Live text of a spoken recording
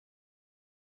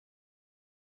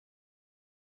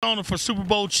For Super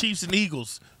Bowl Chiefs and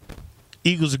Eagles.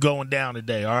 Eagles are going down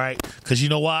today, all right? Because you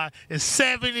know why? It's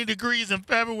 70 degrees in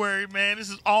February, man. This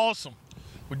is awesome.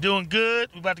 We're doing good.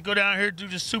 We're about to go down here and do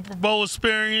the Super Bowl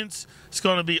experience. It's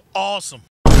going to be awesome.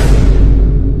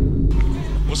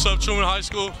 What's up, Truman High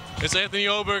School? It's Anthony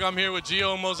Oberg. I'm here with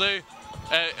Gio and Mose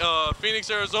at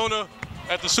Phoenix, Arizona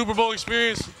at the Super Bowl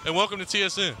experience, and welcome to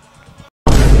TSN.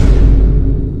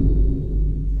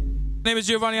 My name is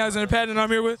Giovanni Alexander-Patton, and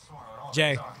I'm here with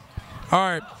Jay. All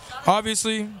right.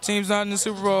 Obviously, team's not in the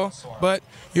Super Bowl, but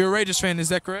you're a Raiders fan. Is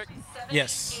that correct?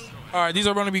 Yes. All right. These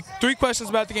are going to be 3 questions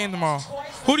about the game tomorrow.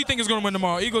 Who do you think is going to win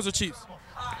tomorrow, Eagles or Chiefs?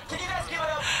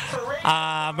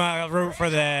 I'm going to root for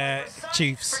the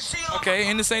Chiefs. Okay,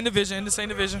 in the same division,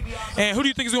 And who do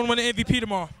you think is going to win the MVP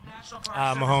tomorrow?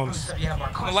 Mahomes.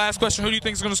 And the last question, who do you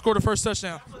think is going to score the first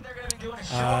touchdown?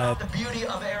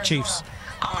 Chiefs.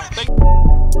 All right, thank you.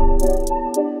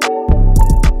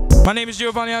 My name is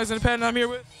Giovanni Alexander-Patton, and I'm here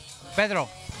with Pedro.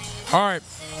 All right.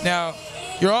 Now,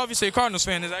 you're obviously a Cardinals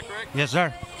fan, is that correct? Yes,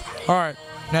 sir. All right.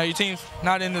 Now, your team's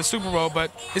not in the Super Bowl,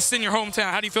 but it's in your hometown.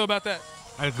 How do you feel about that?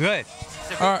 Good.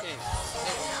 All right.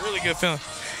 Really good feeling.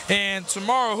 And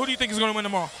tomorrow, who do you think is going to win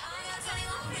tomorrow?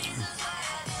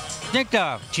 I think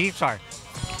the Chiefs are.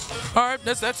 All right.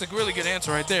 That's a really good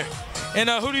answer right there. And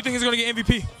who do you think is going to get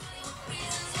MVP?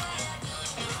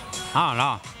 I don't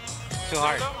know. Too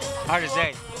hard. Hard to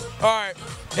say. All right.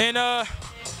 And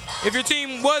if your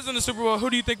team was in the Super Bowl,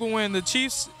 who do you think will win? The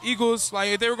Chiefs, Eagles? Like,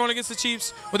 if they were going against the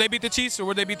Chiefs, would they beat the Chiefs or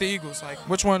would they beat the Eagles? Like,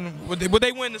 which one would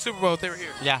they win the Super Bowl if they were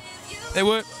here? Yeah. They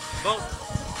would?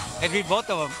 Both. It'd be both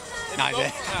of them.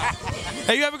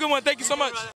 Hey, you have a good one. Thank you so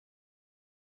much.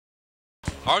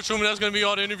 All right, Truman, that's going to be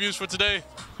all the interviews for today.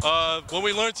 What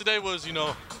we learned today was,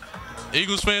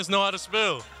 Eagles fans know how to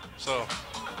spell. So,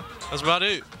 that's about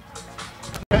it.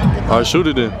 All right, shoot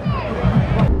it then.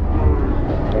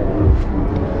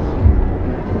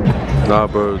 Nah,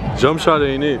 bro. Jump shot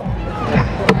ain't it.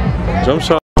 Jump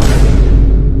shot.